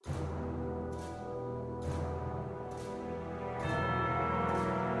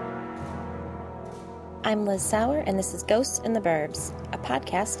I'm Liz Sauer, and this is Ghosts in the Burbs, a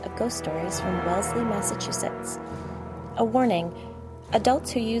podcast of ghost stories from Wellesley, Massachusetts. A warning,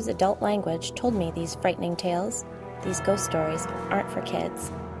 adults who use adult language told me these frightening tales, these ghost stories, aren't for kids.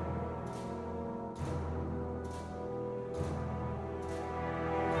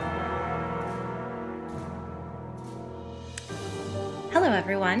 Hello,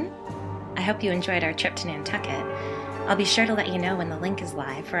 everyone. I hope you enjoyed our trip to Nantucket. I'll be sure to let you know when the link is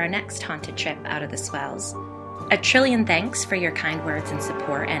live for our next haunted trip out of the swells. A trillion thanks for your kind words and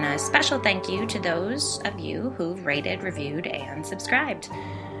support, and a special thank you to those of you who've rated, reviewed, and subscribed.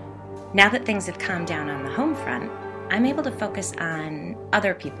 Now that things have calmed down on the home front, I'm able to focus on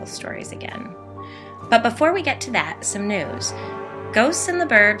other people's stories again. But before we get to that, some news.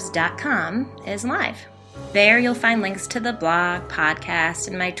 GhostsInTheBurbs.com is live. There you'll find links to the blog, podcast,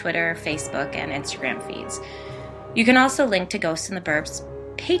 and my Twitter, Facebook, and Instagram feeds. You can also link to Ghosts in the Burbs'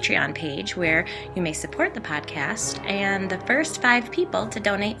 Patreon page, where you may support the podcast, and the first 5 people to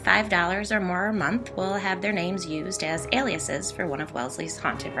donate $5 or more a month will have their names used as aliases for one of Wellesley's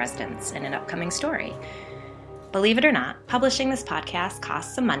haunted residents in an upcoming story. Believe it or not, publishing this podcast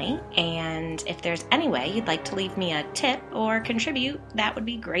costs some money, and if there's any way you'd like to leave me a tip or contribute, that would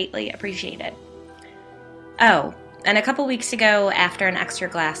be greatly appreciated. Oh, and a couple weeks ago, after an extra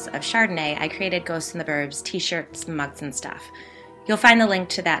glass of Chardonnay, I created Ghosts in the Burbs t-shirts, mugs, and stuff. You'll find the link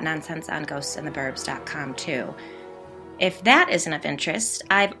to that nonsense on GhostsInTheBurbs.com too. If that isn't of interest,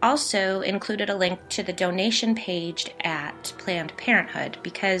 I've also included a link to the donation page at Planned Parenthood,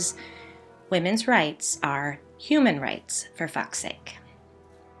 because women's rights are human rights, for fuck's sake.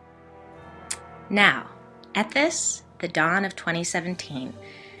 Now, at this, the dawn of 2017,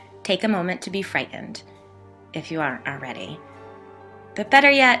 take a moment to be frightened, if you aren't already. But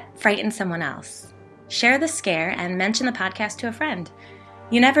better yet, frighten someone else. Share the scare and mention the podcast to a friend.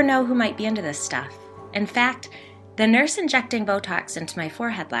 You never know who might be into this stuff. In fact, the nurse injecting Botox into my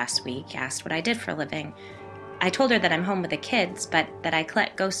forehead last week asked what I did for a living. I told her that I'm home with the kids, but that I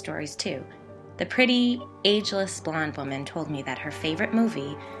collect ghost stories too. The pretty, ageless blonde woman told me that her favorite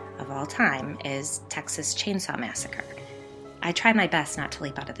movie of all time is Texas Chainsaw Massacre. I tried my best not to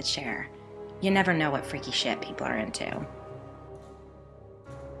leap out of the chair. You never know what freaky shit people are into.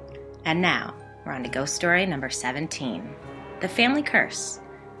 And now, we're on to ghost story number 17. The Family Curse,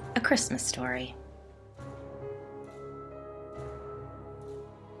 a Christmas story.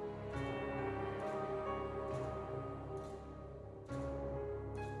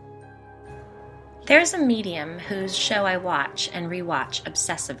 There's a medium whose show I watch and rewatch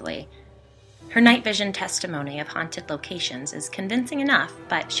obsessively. Her night vision testimony of haunted locations is convincing enough,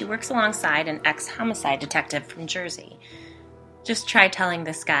 but she works alongside an ex-homicide detective from Jersey. Just try telling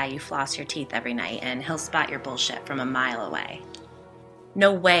this guy you floss your teeth every night and he'll spot your bullshit from a mile away.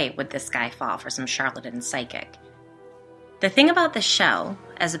 No way would this guy fall for some charlatan psychic. The thing about the show,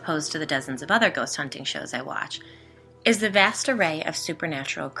 as opposed to the dozens of other ghost hunting shows I watch, is the vast array of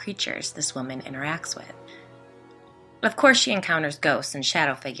supernatural creatures this woman interacts with. Of course, she encounters ghosts and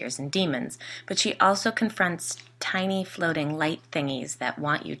shadow figures and demons, but she also confronts tiny floating light thingies that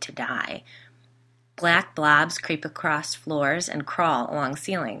want you to die. Black blobs creep across floors and crawl along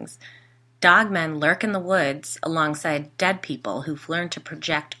ceilings. Dogmen lurk in the woods alongside dead people who've learned to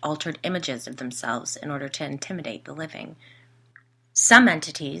project altered images of themselves in order to intimidate the living. Some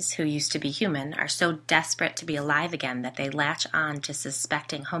entities, who used to be human, are so desperate to be alive again that they latch on to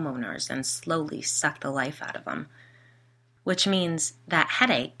suspecting homeowners and slowly suck the life out of them. Which means that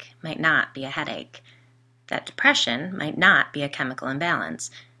headache might not be a headache. That depression might not be a chemical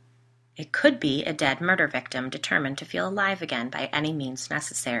imbalance. It could be a dead murder victim determined to feel alive again by any means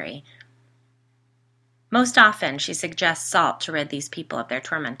necessary. Most often, she suggests salt to rid these people of their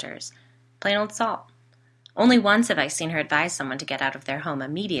tormentors. Plain old salt. Only once have I seen her advise someone to get out of their home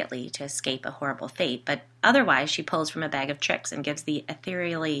immediately to escape a horrible fate, but otherwise she pulls from a bag of tricks and gives the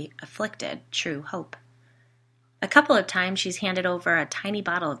ethereally afflicted true hope. A couple of times she's handed over a tiny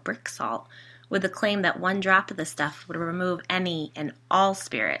bottle of brick salt with the claim that one drop of the stuff would remove any and all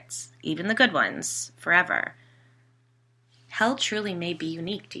spirits, even the good ones, forever. Hell truly may be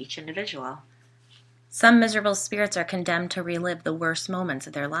unique to each individual. Some miserable spirits are condemned to relive the worst moments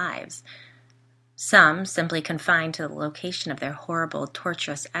of their lives. Some simply confined to the location of their horrible,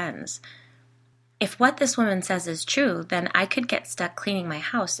 torturous ends. If what this woman says is true, then I could get stuck cleaning my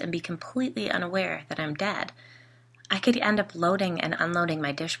house and be completely unaware that I'm dead. I could end up loading and unloading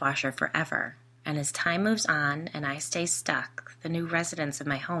my dishwasher forever, and as time moves on and I stay stuck, the new residents of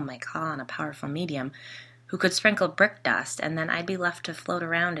my home might call on a powerful medium who could sprinkle brick dust, and then I'd be left to float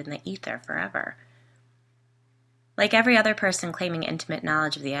around in the ether forever. Like every other person claiming intimate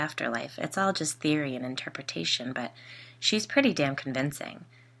knowledge of the afterlife, it's all just theory and interpretation, but she's pretty damn convincing.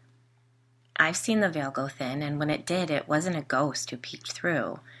 I've seen the veil go thin, and when it did, it wasn't a ghost who peeked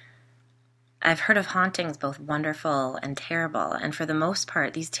through. I've heard of hauntings both wonderful and terrible, and for the most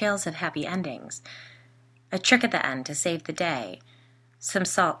part, these tales have happy endings. A trick at the end to save the day, some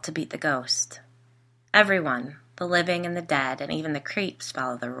salt to beat the ghost. Everyone, the living and the dead, and even the creeps,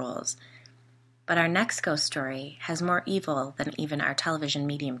 follow the rules. But our next ghost story has more evil than even our television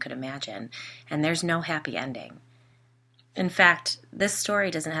medium could imagine, and there's no happy ending. In fact, this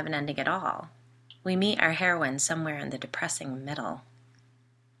story doesn't have an ending at all. We meet our heroine somewhere in the depressing middle.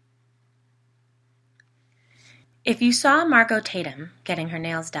 If you saw Margot Tatum getting her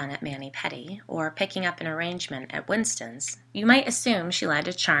nails done at Mani-Pedi or picking up an arrangement at Winston's, you might assume she led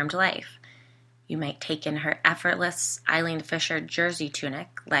a charmed life. You might take in her effortless Eileen Fisher jersey tunic,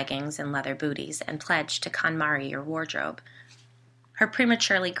 leggings, and leather booties and pledge to KonMari your wardrobe. Her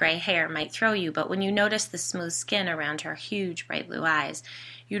prematurely gray hair might throw you, but when you notice the smooth skin around her huge bright blue eyes,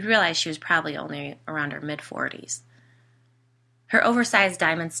 you'd realize she was probably only around her mid-40s. Her oversized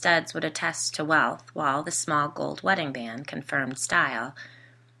diamond studs would attest to wealth, while the small gold wedding band confirmed style.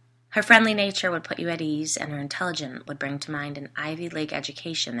 Her friendly nature would put you at ease, and her intelligence would bring to mind an Ivy League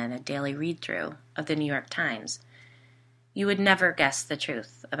education and a daily read-through of the New York Times. You would never guess the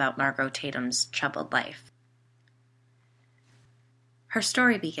truth about Margot Tatum's troubled life. Her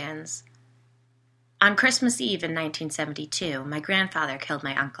story begins. On Christmas Eve in 1972, my grandfather killed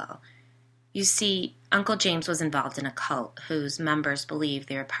my uncle. You see, Uncle James was involved in a cult whose members believed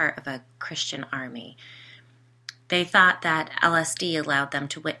they were part of a Christian army. They thought that LSD allowed them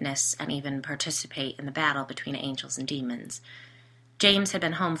to witness and even participate in the battle between angels and demons. James had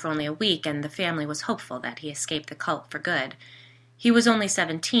been home for only a week, and the family was hopeful that he escaped the cult for good. He was only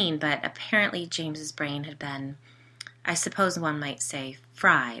 17, but apparently James's brain had been, I suppose one might say,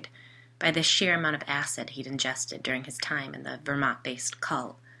 fried by the sheer amount of acid he'd ingested during his time in the Vermont-based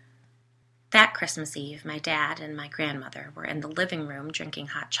cult. That Christmas Eve, my dad and my grandmother were in the living room drinking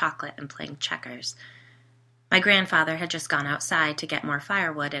hot chocolate and playing checkers. My grandfather had just gone outside to get more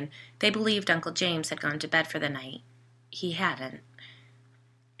firewood, and they believed Uncle James had gone to bed for the night. He hadn't.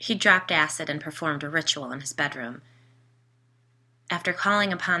 He dropped acid and performed a ritual in his bedroom. After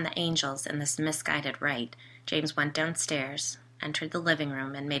calling upon the angels in this misguided rite, James went downstairs, entered the living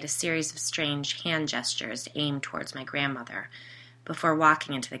room, and made a series of strange hand gestures aimed towards my grandmother before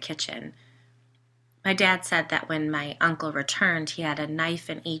walking into the kitchen. My dad said that when my uncle returned, he had a knife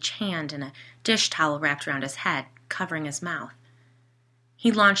in each hand and a dish towel wrapped around his head, covering his mouth.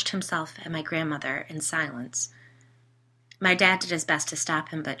 He launched himself at my grandmother in silence. My dad did his best to stop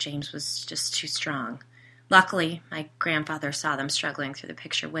him, but James was just too strong. Luckily, my grandfather saw them struggling through the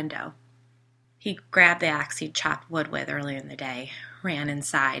picture window. He grabbed the axe he'd chopped wood with earlier in the day, ran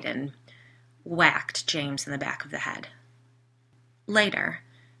inside, and whacked James in the back of the head. Later,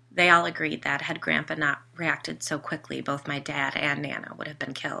 they all agreed that had Grandpa not reacted so quickly, both my dad and Nana would have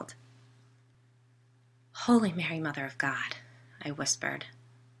been killed. "Holy Mary, Mother of God," I whispered.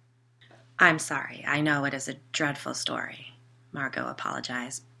 "I'm sorry. I know it is a dreadful story," Margot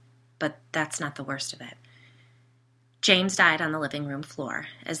apologized, but that's not the worst of it. James died on the living room floor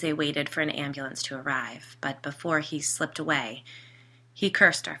as they waited for an ambulance to arrive, but before he slipped away, he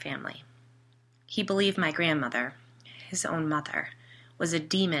cursed our family. He believed my grandmother, his own mother, was a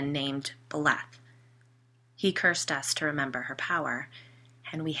demon named Beleth. He cursed us to remember her power,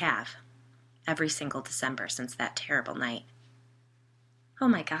 and we have, every single December since that terrible night. "Oh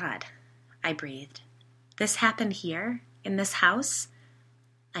my God," I breathed. "This happened here, in this house?"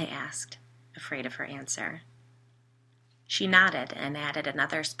 I asked, afraid of her answer. She nodded and added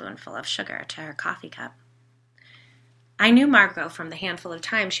another spoonful of sugar to her coffee cup. I knew Margot from the handful of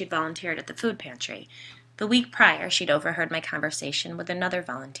times she'd volunteered at the food pantry. The week prior, she'd overheard my conversation with another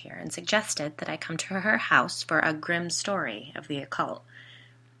volunteer and suggested that I come to her house for a grim story of the occult.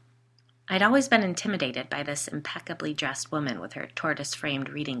 I'd always been intimidated by this impeccably dressed woman with her tortoise-framed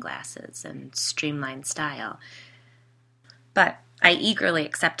reading glasses and streamlined style. But I eagerly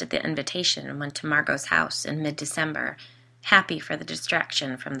accepted the invitation and went to Margot's house in mid-December, happy for the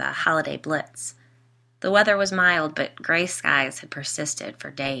distraction from the holiday blitz. The weather was mild, but gray skies had persisted for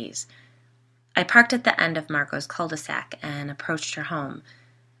days. I parked at the end of Margot's cul-de-sac and approached her home,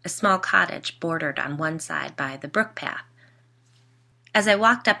 a small cottage bordered on one side by the brook path. As I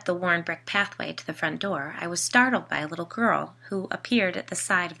walked up the worn brick pathway to the front door, I was startled by a little girl who appeared at the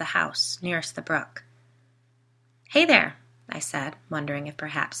side of the house nearest the brook. "Hey there," I said, wondering if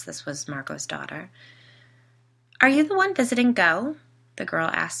perhaps this was Margot's daughter. "Are you the one visiting Go?" the girl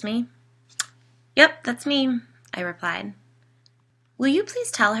asked me. "Yep, that's me. I replied. Will you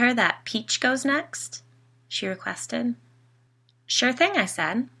please tell her that Peach goes next? She requested. Sure thing, I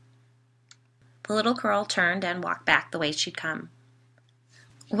said. The little girl turned and walked back the way she'd come.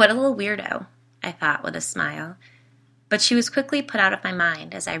 What a little weirdo, I thought with a smile, but she was quickly put out of my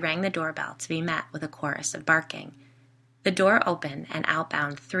mind as I rang the doorbell to be met with a chorus of barking. The door opened and out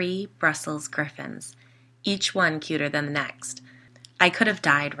bound 3 Brussels griffins, each one cuter than the next. I could have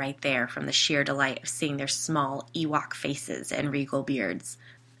died right there from the sheer delight of seeing their small Ewok faces and regal beards.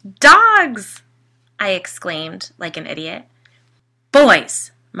 Dogs! I exclaimed like an idiot.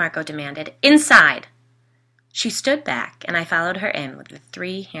 Boys, Margot demanded, inside! She stood back, and I followed her in with the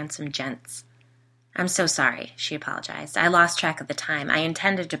 3 handsome gents. I'm so sorry, she apologized. I lost track of the time. I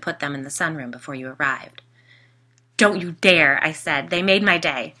intended to put them in the sunroom before you arrived. Don't you dare, I said. They made my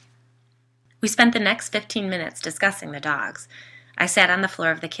day. We spent the next 15 minutes discussing the dogs. I sat on the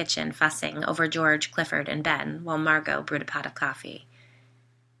floor of the kitchen, fussing over George, Clifford, and Ben, while Margot brewed a pot of coffee.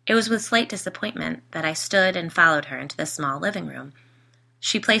 It was with slight disappointment that I stood and followed her into the small living room.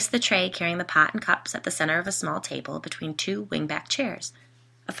 She placed the tray carrying the pot and cups at the center of a small table between 2 wingback chairs.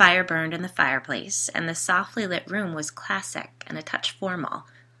 A fire burned in the fireplace, and the softly lit room was classic and a touch formal,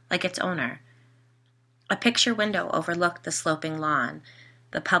 like its owner. A picture window overlooked the sloping lawn,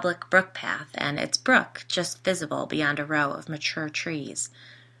 the public brook path, and its brook just visible beyond a row of mature trees.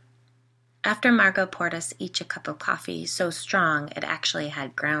 After Margot poured us each a cup of coffee so strong it actually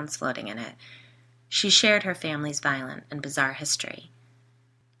had grounds floating in it, she shared her family's violent and bizarre history.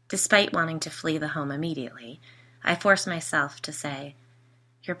 Despite wanting to flee the home immediately, I forced myself to say,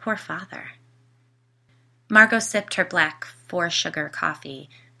 Your poor father. Margot sipped her black 4-sugar coffee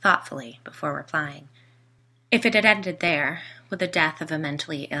thoughtfully before replying. If it had ended there, with the death of a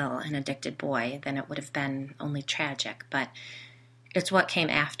mentally ill and addicted boy, then it would have been only tragic, but it's what came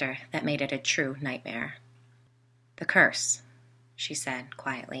after that made it a true nightmare. The curse, she said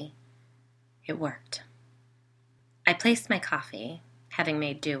quietly. It worked. I placed my coffee, having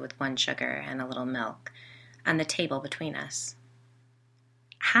made do with 1 sugar and a little milk, on the table between us.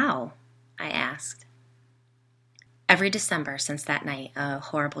 How? I asked. Every December since that night, a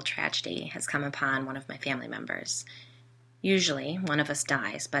horrible tragedy has come upon one of my family members. Usually, one of us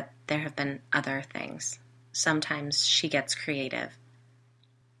dies, but there have been other things. Sometimes she gets creative.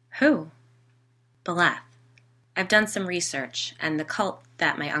 Who? Beleth. I've done some research, and the cult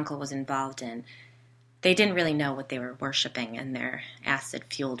that my uncle was involved in, they didn't really know what they were worshipping in their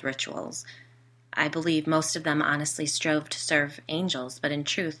acid-fueled rituals. I believe most of them honestly strove to serve angels, but in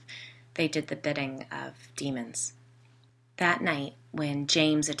truth, they did the bidding of demons. That night, when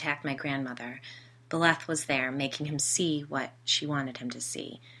James attacked my grandmother, Beleth was there, making him see what she wanted him to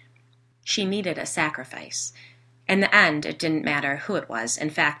see. She needed a sacrifice. In the end, it didn't matter who it was. In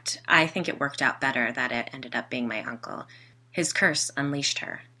fact, I think it worked out better that it ended up being my uncle. His curse unleashed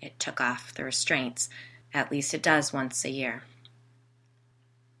her. It took off the restraints. At least it does once a year.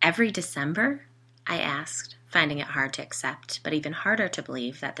 Every December? I asked, finding it hard to accept, but even harder to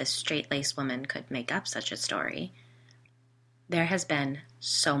believe that this straight-laced woman could make up such a story. There has been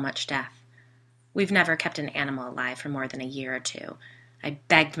so much death. We've never kept an animal alive for more than a year or 2. I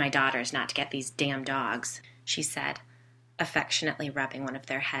begged my daughters not to get these damn dogs, she said, affectionately rubbing one of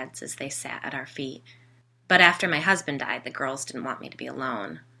their heads as they sat at our feet. But after my husband died, the girls didn't want me to be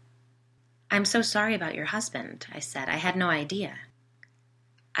alone. I'm so sorry about your husband, I said. I had no idea.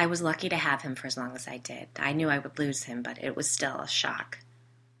 I was lucky to have him for as long as I did. I knew I would lose him, but it was still a shock.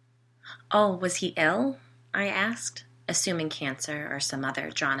 Oh, was he ill? I asked, assuming cancer or some other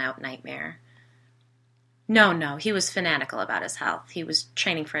drawn-out nightmare. No, he was fanatical about his health. He was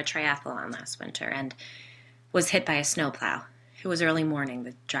training for a triathlon last winter and was hit by a snowplow. It was early morning.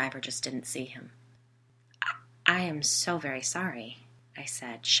 The driver just didn't see him. I am so very sorry, I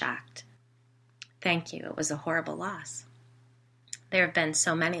said, shocked. Thank you. It was a horrible loss. There have been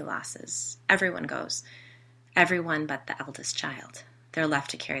so many losses. Everyone goes. Everyone but the eldest child. They're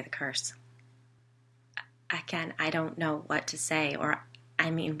left to carry the curse. Again, I don't know what to say,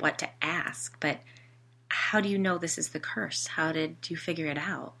 what to ask, but how do you know this is the curse? How did you figure it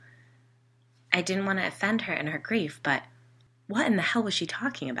out? I didn't want to offend her in her grief, but what in the hell was she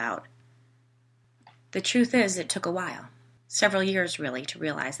talking about? The truth is, it took a while. Several years, really, to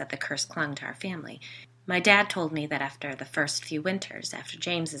realize that the curse clung to our family. My dad told me that after the first few winters, after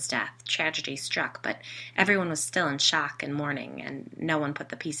James's death, tragedy struck, but everyone was still in shock and mourning, and no one put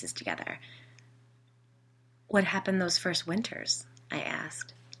the pieces together. What happened those first winters? I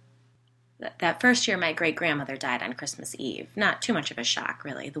asked. That first year, my great-grandmother died on Christmas Eve. Not too much of a shock,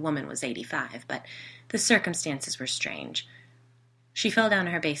 really. The woman was 85, but the circumstances were strange. She fell down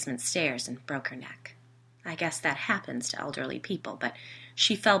her basement stairs and broke her neck. I guess that happens to elderly people, but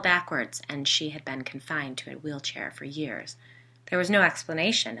she fell backwards and she had been confined to a wheelchair for years. There was no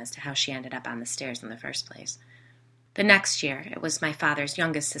explanation as to how she ended up on the stairs in the first place. The next year, it was my father's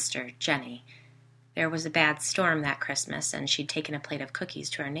youngest sister, Jenny. There was a bad storm that Christmas, and she'd taken a plate of cookies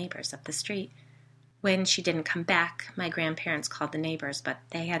to our neighbors up the street. When she didn't come back, my grandparents called the neighbors, but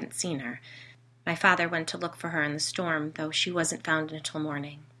they hadn't seen her. My father went to look for her in the storm, though she wasn't found until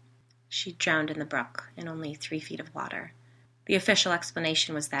morning. She drowned in the brook in only 3 feet of water. The official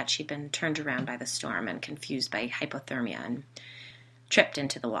explanation was that she'd been turned around by the storm and confused by hypothermia and tripped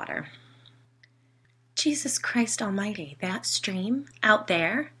into the water. Jesus Christ Almighty, that stream? Out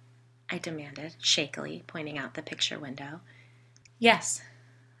there? I demanded, shakily, pointing out the picture window. Yes.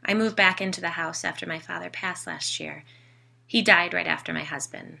 I moved back into the house after my father passed last year. He died right after my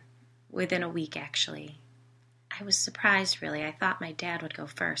husband. Within a week, actually. I was surprised, really. I thought my dad would go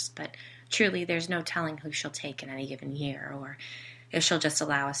first, but truly there's no telling who she'll take in any given year, or if she'll just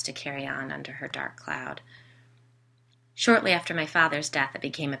allow us to carry on under her dark cloud. Shortly after my father's death, it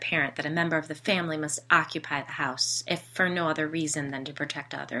became apparent that a member of the family must occupy the house, if for no other reason than to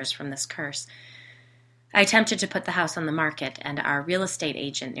protect others from this curse. I attempted to put the house on the market, and our real estate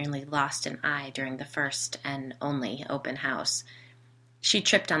agent nearly lost an eye during the first and only open house. She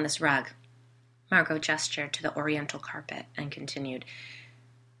tripped on this rug. Margot gestured to the oriental carpet and continued,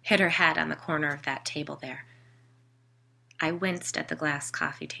 hit her head on the corner of that table there. I winced at the glass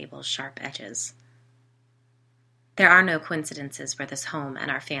coffee table's sharp edges. There are no coincidences where this home and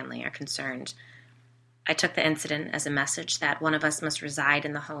our family are concerned. I took the incident as a message that one of us must reside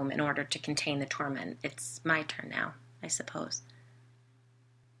in the home in order to contain the torment. It's my turn now, I suppose.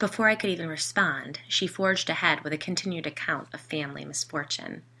 Before I could even respond, she forged ahead with a continued account of family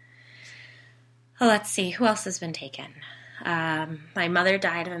misfortune. Well, let's see, who else has been taken? My mother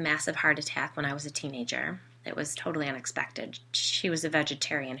died of a massive heart attack when I was a teenager. It was totally unexpected. She was a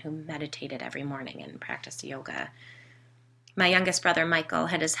vegetarian who meditated every morning and practiced yoga. My youngest brother, Michael,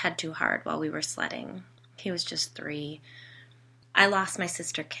 hit his head too hard while we were sledding. He was just 3. I lost my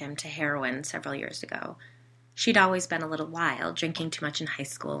sister Kim to heroin several years ago. She'd always been a little wild, drinking too much in high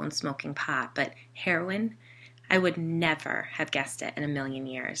school and smoking pot, but heroin? I would never have guessed it in a million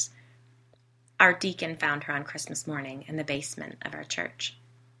years. Our deacon found her on Christmas morning in the basement of our church.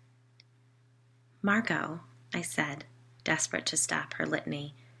 Margot, I said, desperate to stop her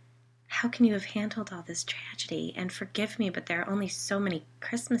litany, how can you have handled all this tragedy? And forgive me, but there are only so many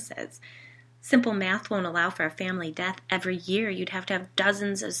Christmases. Simple math won't allow for a family death every year. You'd have to have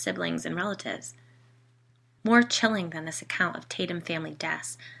dozens of siblings and relatives. More chilling than this account of Tatum family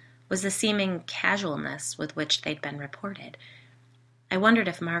deaths was the seeming casualness with which they'd been reported. I wondered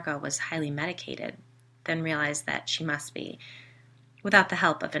if Margot was highly medicated, then realized that she must be. Without the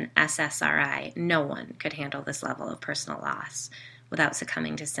help of an SSRI, no one could handle this level of personal loss without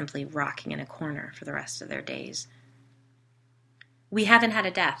succumbing to simply rocking in a corner for the rest of their days. We haven't had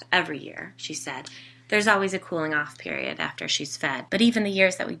a death every year, she said. There's always a cooling off period after she's fed, but even the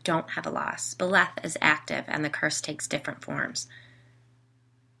years that we don't have a loss, Beleth is active and the curse takes different forms.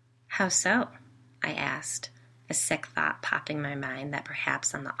 How so? I asked, a sick thought popping in my mind that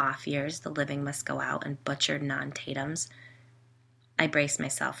perhaps on the off years the living must go out and butcher non-Tatums. I braced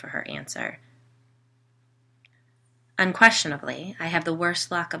myself for her answer. Unquestionably, I have the worst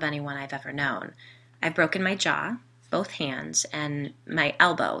luck of anyone I've ever known. I've broken my jaw, both hands, and my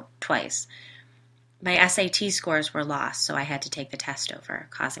elbow twice. My SAT scores were lost, so I had to take the test over,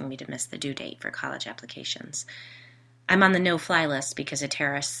 causing me to miss the due date for college applications. I'm on the no-fly list because a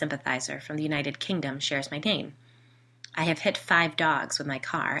terrorist sympathizer from the United Kingdom shares my name. I have hit 5 dogs with my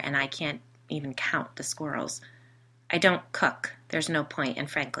car, and I can't even count the squirrels. I don't cook. There's no point, and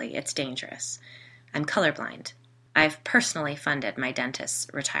frankly, it's dangerous. I'm colorblind. I've personally funded my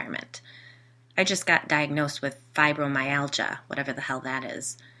dentist's retirement. I just got diagnosed with fibromyalgia, whatever the hell that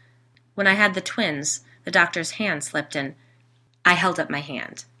is. When I had the twins, the doctor's hand slipped and I held up my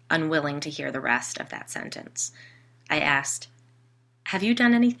hand, unwilling to hear the rest of that sentence. I asked, "Have you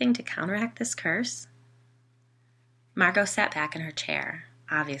done anything to counteract this curse?" Margot sat back in her chair,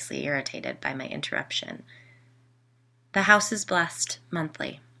 obviously irritated by my interruption. The house is blessed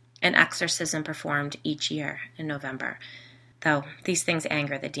monthly, an exorcism performed each year in November, though these things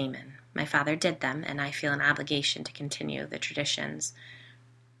anger the demon. My father did them, and I feel an obligation to continue the traditions.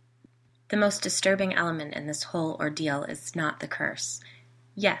 The most disturbing element in this whole ordeal is not the curse.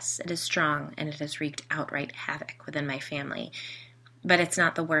 Yes, it is strong, and it has wreaked outright havoc within my family, but it's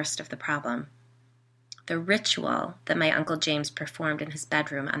not the worst of the problem. The ritual that my Uncle James performed in his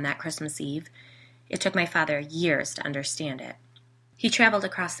bedroom on that Christmas Eve, it took my father years to understand it. He traveled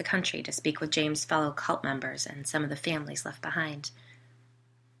across the country to speak with James' fellow cult members and some of the families left behind.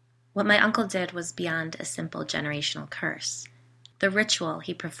 What my uncle did was beyond a simple generational curse. The ritual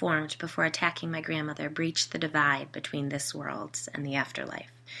he performed before attacking my grandmother breached the divide between this world and the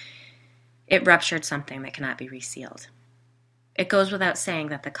afterlife. It ruptured something that cannot be resealed. It goes without saying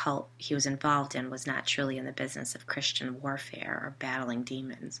that the cult he was involved in was not truly in the business of Christian warfare or battling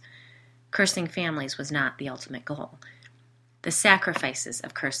demons. Cursing families was not the ultimate goal. The sacrifices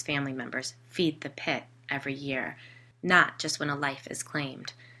of cursed family members feed the pit every year, not just when a life is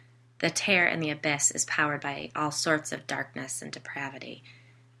claimed. The tear in the abyss is powered by all sorts of darkness and depravity.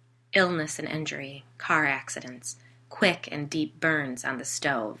 Illness and injury, car accidents, quick and deep burns on the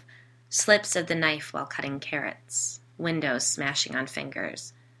stove, slips of the knife while cutting carrots, windows smashing on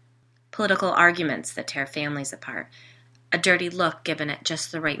fingers, political arguments that tear families apart, a dirty look given at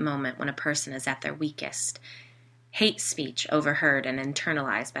just the right moment when a person is at their weakest, hate speech overheard and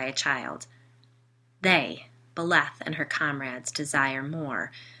internalized by a child. They, Beleth and her comrades, desire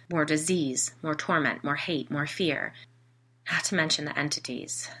more disease, more torment, more hate, more fear, not to mention the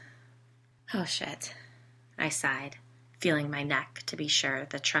entities. Oh, shit, I sighed, feeling my neck to be sure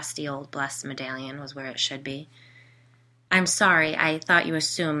the trusty old blessed medallion was where it should be. I'm sorry, I thought you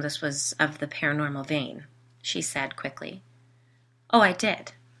assumed this was of the paranormal vein, she said quickly. Oh, I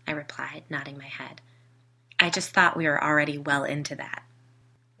did, I replied, nodding my head. I just thought we were already well into that.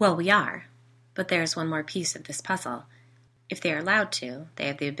 Well, we are, but there's one more piece of this puzzle. If they are allowed to, they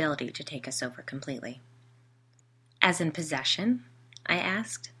have the ability to take us over completely. As in possession? I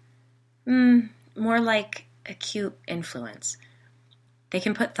asked. More like acute influence. They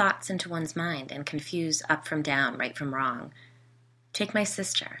can put thoughts into one's mind and confuse up from down, right from wrong. Take my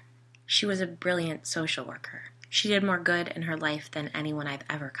sister. She was a brilliant social worker. She did more good in her life than anyone I've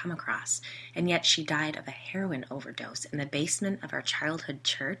ever come across, and yet she died of a heroin overdose in the basement of our childhood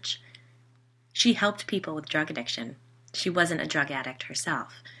church. She helped people with drug addiction. She wasn't a drug addict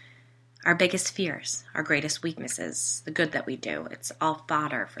herself. Our biggest fears, our greatest weaknesses, the good that we do, it's all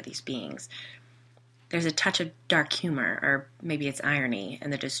fodder for these beings. There's a touch of dark humor, or maybe it's irony,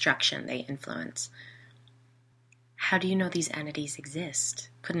 in the destruction they influence. How do you know these entities exist?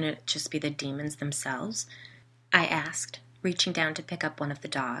 Couldn't it just be the demons themselves? I asked, reaching down to pick up one of the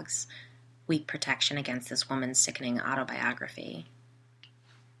dogs, weak protection against this woman's sickening autobiography.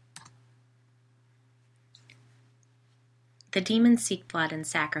 The demons seek blood and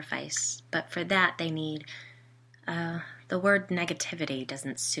sacrifice, but for that they need, the word negativity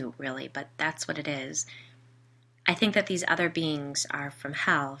doesn't suit really, but that's what it is. I think that these other beings are from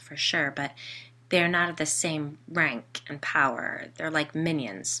hell, for sure, but they are not of the same rank and power. They're like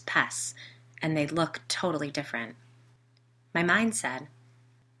minions, pests, and they look totally different. My mind said,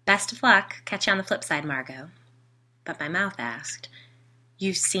 best of luck, catch you on the flip side, Margot. But my mouth asked,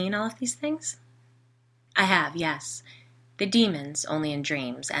 you've seen all of these things? I have, yes. The demons, only in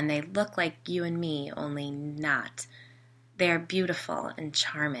dreams, and they look like you and me, only not. They are beautiful and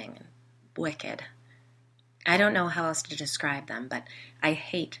charming and wicked. I don't know how else to describe them, but I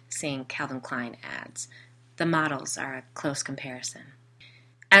hate seeing Calvin Klein ads. The models are a close comparison.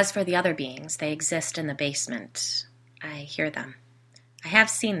 As for the other beings, they exist in the basement. I hear them. I have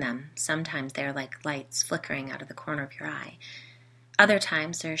seen them. Sometimes they are like lights flickering out of the corner of your eye. Other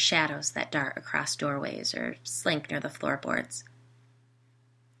times there are shadows that dart across doorways or slink near the floorboards.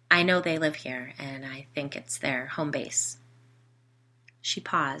 I know they live here, and I think it's their home base. She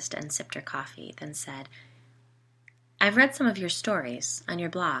paused and sipped her coffee, then said, I've read some of your stories on your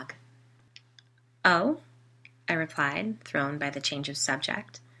blog. Oh? I replied, thrown by the change of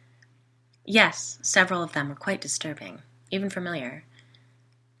subject. Yes, several of them were quite disturbing, even familiar.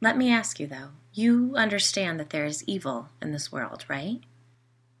 Let me ask you, though, you understand that there is evil in this world, right?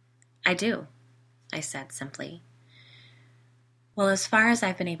 I do, I said simply. Well, as far as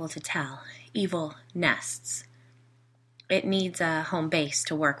I've been able to tell, evil nests. It needs a home base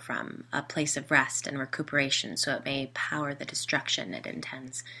to work from, a place of rest and recuperation so it may power the destruction it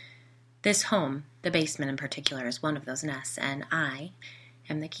intends. This home, the basement in particular, is one of those nests, and I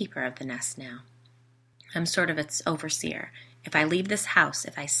am the keeper of the nest now. I'm sort of its overseer. If I leave this house,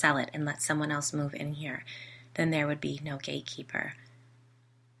 if I sell it and let someone else move in here, then there would be no gatekeeper.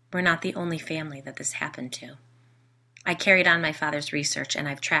 We're not the only family that this happened to. I carried on my father's research, and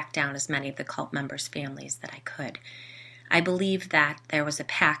I've tracked down as many of the cult members' families that I could. I believe that there was a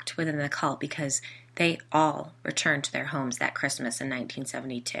pact within the cult because they all returned to their homes that Christmas in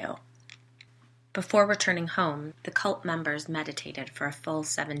 1972. Before returning home, the cult members meditated for a full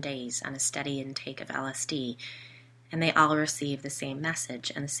 7 days on a steady intake of LSD, and they all received the same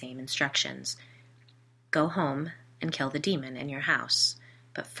message and the same instructions. Go home and kill the demon in your house.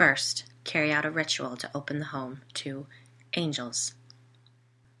 But first, carry out a ritual to open the home to angels.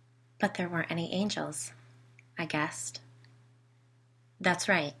 But there weren't any angels, I guessed. That's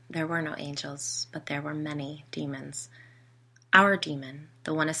right, there were no angels, but there were many demons. Our demon,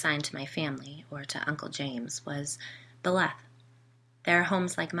 the one assigned to my family, or to Uncle James, was Beleth. There are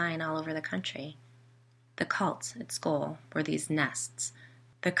homes like mine all over the country. The cult, its goal, were these nests.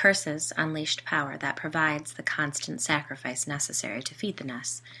 The curses unleashed power that provides the constant sacrifice necessary to feed the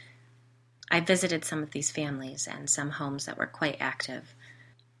nests. I visited some of these families and some homes that were quite active.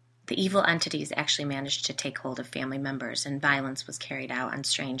 The evil entities actually managed to take hold of family members, and violence was carried out on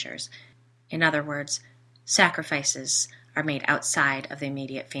strangers. In other words, sacrifices are made outside of the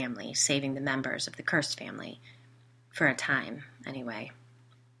immediate family, saving the members of the cursed family. For a time, anyway.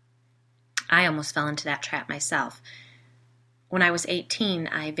 I almost fell into that trap myself. When I was 18,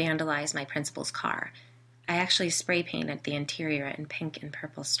 I vandalized my principal's car. I actually spray painted the interior in pink and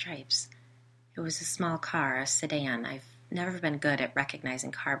purple stripes. It was a small car, a sedan. I've never been good at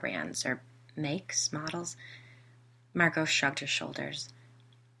recognizing car brands or makes, models. Margot shrugged her shoulders.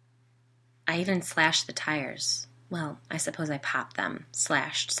 I even slashed the tires. Well, I suppose I popped them.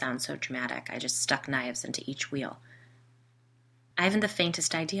 Slashed sounds so dramatic. I just stuck knives into each wheel. I haven't the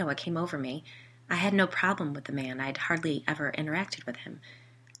faintest idea what came over me. I had no problem with the man. I'd hardly ever interacted with him.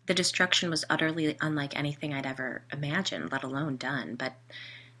 The destruction was utterly unlike anything I'd ever imagined, let alone done. But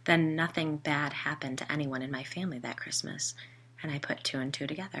then nothing bad happened to anyone in my family that Christmas, and I put two and two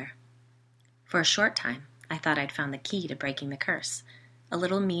together. For a short time, I thought I'd found the key to breaking the curse. A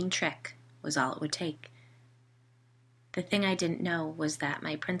little mean trick was all it would take. The thing I didn't know was that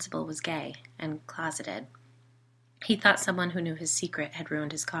my principal was gay and closeted. He thought someone who knew his secret had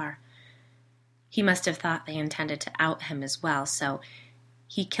ruined his car. He must have thought they intended to out him as well, so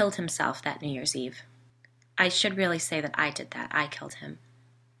he killed himself that New Year's Eve. I should really say that I did that. I killed him.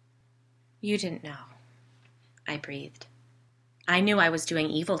 You didn't know, I breathed. I knew I was doing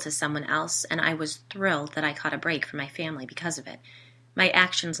evil to someone else, and I was thrilled that I caught a break from my family because of it. My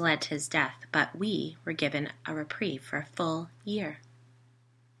actions led to his death, but we were given a reprieve for a full year.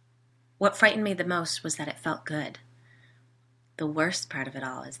 What frightened me the most was that it felt good. The worst part of it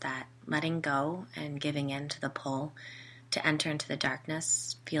all is that letting go and giving in to the pull to enter into the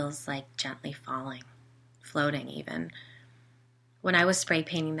darkness feels like gently falling, floating even. When I was spray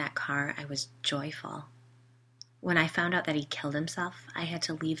painting that car, I was joyful. When I found out that he killed himself, I had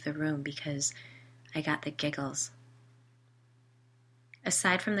to leave the room because I got the giggles.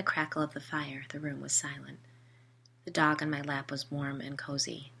 Aside from the crackle of the fire, the room was silent. The dog on my lap was warm and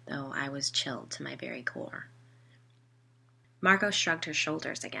cozy, though I was chilled to my very core. Margot shrugged her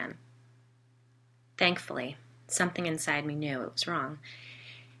shoulders again. Thankfully, something inside me knew it was wrong,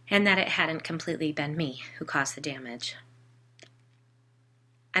 and that it hadn't completely been me who caused the damage.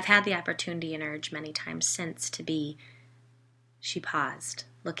 I've had the opportunity and urge many times since to be, she paused,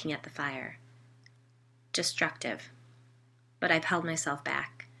 looking at the fire, destructive. But I've held myself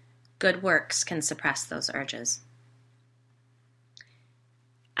back. Good works can suppress those urges.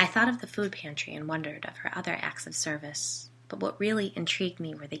 I thought of the food pantry and wondered of her other acts of service, but what really intrigued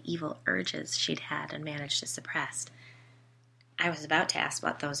me were the evil urges she'd had and managed to suppress. I was about to ask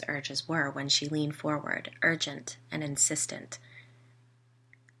what those urges were when she leaned forward, urgent and insistent.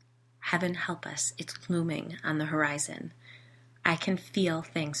 Heaven help us, it's looming on the horizon. I can feel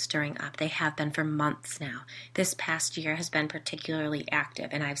things stirring up. They have been for months now. This past year has been particularly active,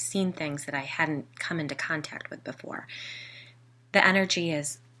 and I've seen things that I hadn't come into contact with before. The energy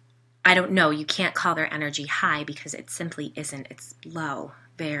is, I don't know, you can't call their energy high because it simply isn't. It's low,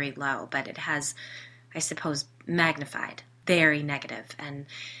 very low, but it has, I suppose, magnified, very negative, and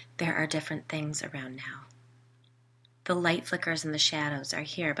there are different things around now. The light flickers and the shadows are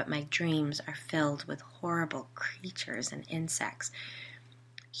here, but my dreams are filled with horrible creatures and insects.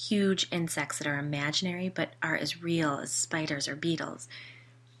 Huge insects that are imaginary, but are as real as spiders or beetles.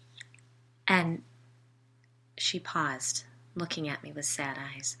 And she paused, looking at me with sad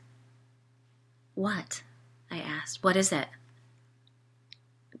eyes. What? I asked. What is it?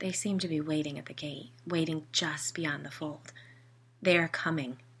 They seem to be waiting at the gate, waiting just beyond the fold. They are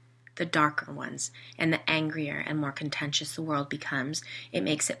coming. The darker ones, and the angrier and more contentious the world becomes, it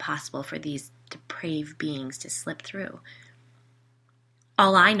makes it possible for these depraved beings to slip through.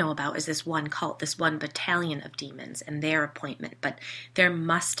 All I know about is this one cult, this one battalion of demons, and their appointment, but there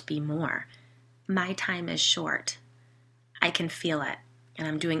must be more. My time is short. I can feel it, and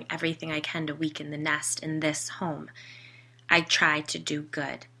I'm doing everything I can to weaken the nest in this home. I try to do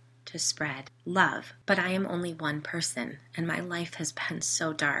good, to spread love, but I am only one person, and my life has been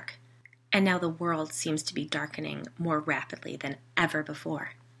so dark. And now the world seems to be darkening more rapidly than ever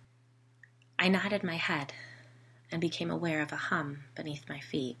before. I nodded my head and became aware of a hum beneath my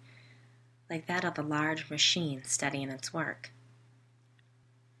feet, like that of a large machine steadying its work.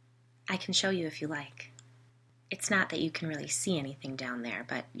 I can show you if you like. It's not that you can really see anything down there,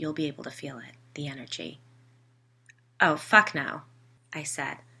 but you'll be able to feel it, the energy. Oh, fuck no, I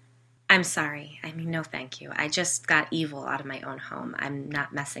said. I'm sorry. I mean, no thank you. I just got evil out of my own home. I'm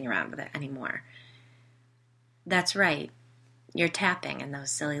not messing around with it anymore. That's right. You're tapping in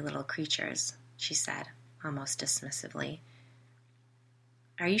those silly little creatures, she said, almost dismissively.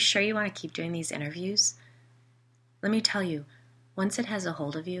 Are you sure you want to keep doing these interviews? Let me tell you, once it has a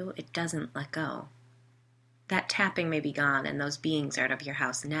hold of you, it doesn't let go. That tapping may be gone and those beings are out of your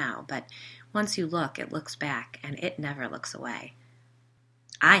house now, but once you look, it looks back and it never looks away.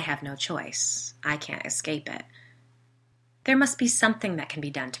 I have no choice. I can't escape it. There must be something that can be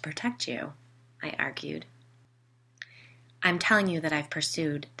done to protect you, I argued. I'm telling you that I've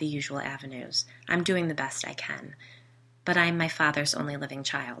pursued the usual avenues. I'm doing the best I can. But I'm my father's only living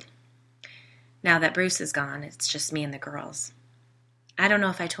child. Now that Bruce is gone, it's just me and the girls. I don't know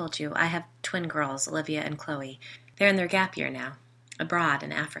if I told you, I have twin girls, Olivia and Chloe. They're in their gap year now, abroad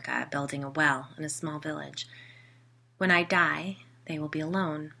in Africa, building a well in a small village. When I die, they will be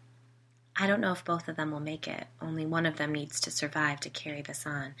alone. I don't know if both of them will make it. Only one of them needs to survive to carry this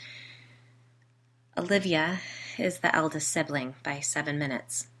on. Olivia is the eldest sibling by 7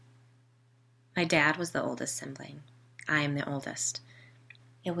 minutes. My dad was the oldest sibling. I am the oldest.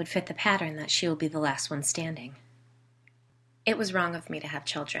 It would fit the pattern that she will be the last one standing. It was wrong of me to have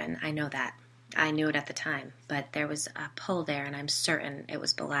children, I know that. I knew it at the time, but there was a pull there and I'm certain it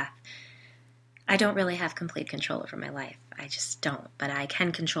was Beleth. I don't really have complete control over my life. I just don't, but I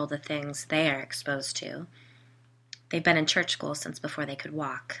can control the things they are exposed to. They've been in church school since before they could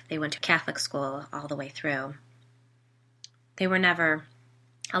walk. They went to Catholic school all the way through. They were never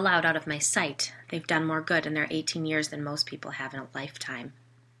allowed out of my sight. They've done more good in their 18 years than most people have in a lifetime.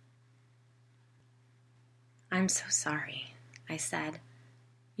 I'm so sorry, I said.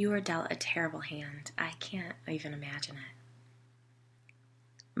 You were dealt a terrible hand. I can't even imagine it.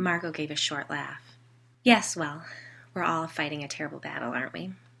 Margot gave a short laugh. Yes, well, we're all fighting a terrible battle, aren't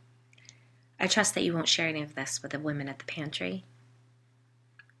we? I trust that you won't share any of this with the women at the pantry.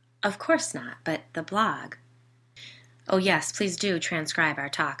 Of course not, but the blog. Oh yes, please do transcribe our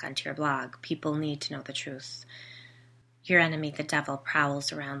talk onto your blog. People need to know the truth. Your enemy, the devil,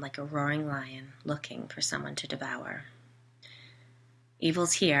 prowls around like a roaring lion, looking for someone to devour.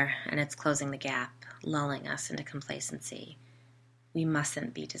 Evil's here, and it's closing the gap, lulling us into complacency. We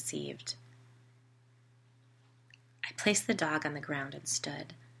mustn't be deceived. I placed the dog on the ground and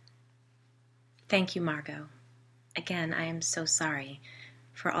stood. Thank you, Margot. Again, I am so sorry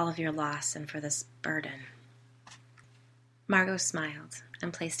for all of your loss and for this burden. Margot smiled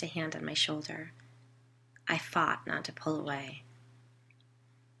and placed a hand on my shoulder. I fought not to pull away.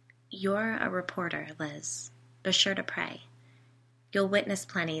 You're a reporter, Liz. Be sure to pray. You'll witness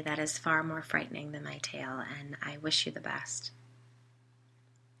plenty that is far more frightening than my tale, and I wish you the best.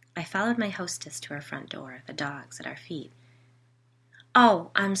 I followed my hostess to her front door, the dogs at our feet.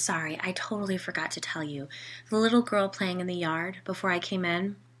 Oh, I'm sorry, I totally forgot to tell you. The little girl playing in the yard before I came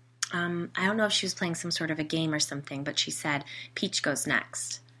in, I don't know if she was playing some sort of a game or something, but she said, Peach goes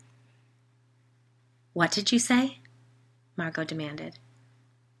next. What did you say? Margot demanded.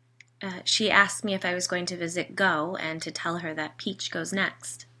 She asked me if I was going to visit Go and to tell her that Peach goes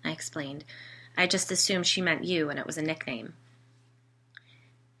next, I explained. I just assumed she meant you and it was a nickname.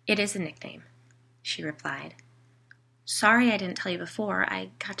 It is a nickname, she replied. Sorry I didn't tell you before.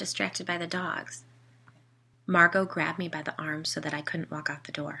 I got distracted by the dogs. Margot grabbed me by the arm so that I couldn't walk out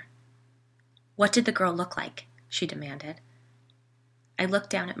the door. What did the girl look like? She demanded. I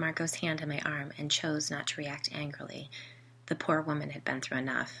looked down at Margot's hand on my arm and chose not to react angrily. The poor woman had been through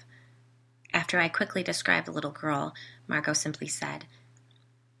enough. After I quickly described the little girl, Margot simply said,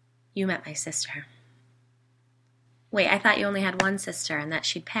 You met my sister. Wait, I thought you only had one sister and that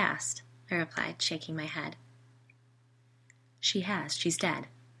she'd passed, I replied, shaking my head. She has. She's dead.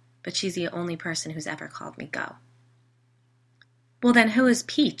 But she's the only person who's ever called me Go. Well, then who is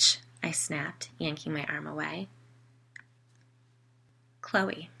Peach? I snapped, yanking my arm away.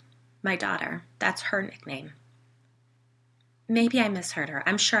 Chloe, my daughter. That's her nickname. Maybe I misheard her.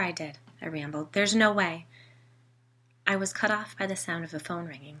 I'm sure I did, I rambled. There's no way. I was cut off by the sound of a phone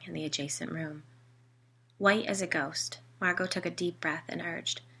ringing in the adjacent room. White as a ghost, Margot took a deep breath and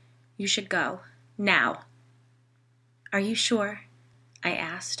urged, You should go. Now. Are you sure? I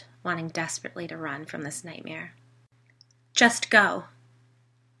asked, wanting desperately to run from this nightmare. Just go,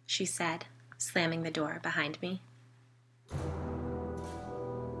 she said, slamming the door behind me.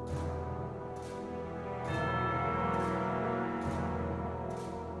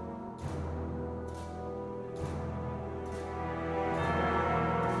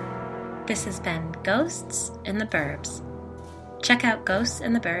 This has been Ghosts in the Burbs. Check out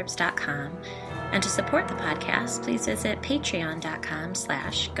ghostsintheburbs.com, and to support the podcast, please visit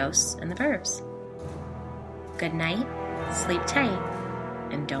patreon.com/ghostsintheburbs. Good night, sleep tight,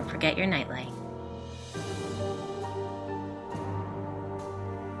 and don't forget your nightlight.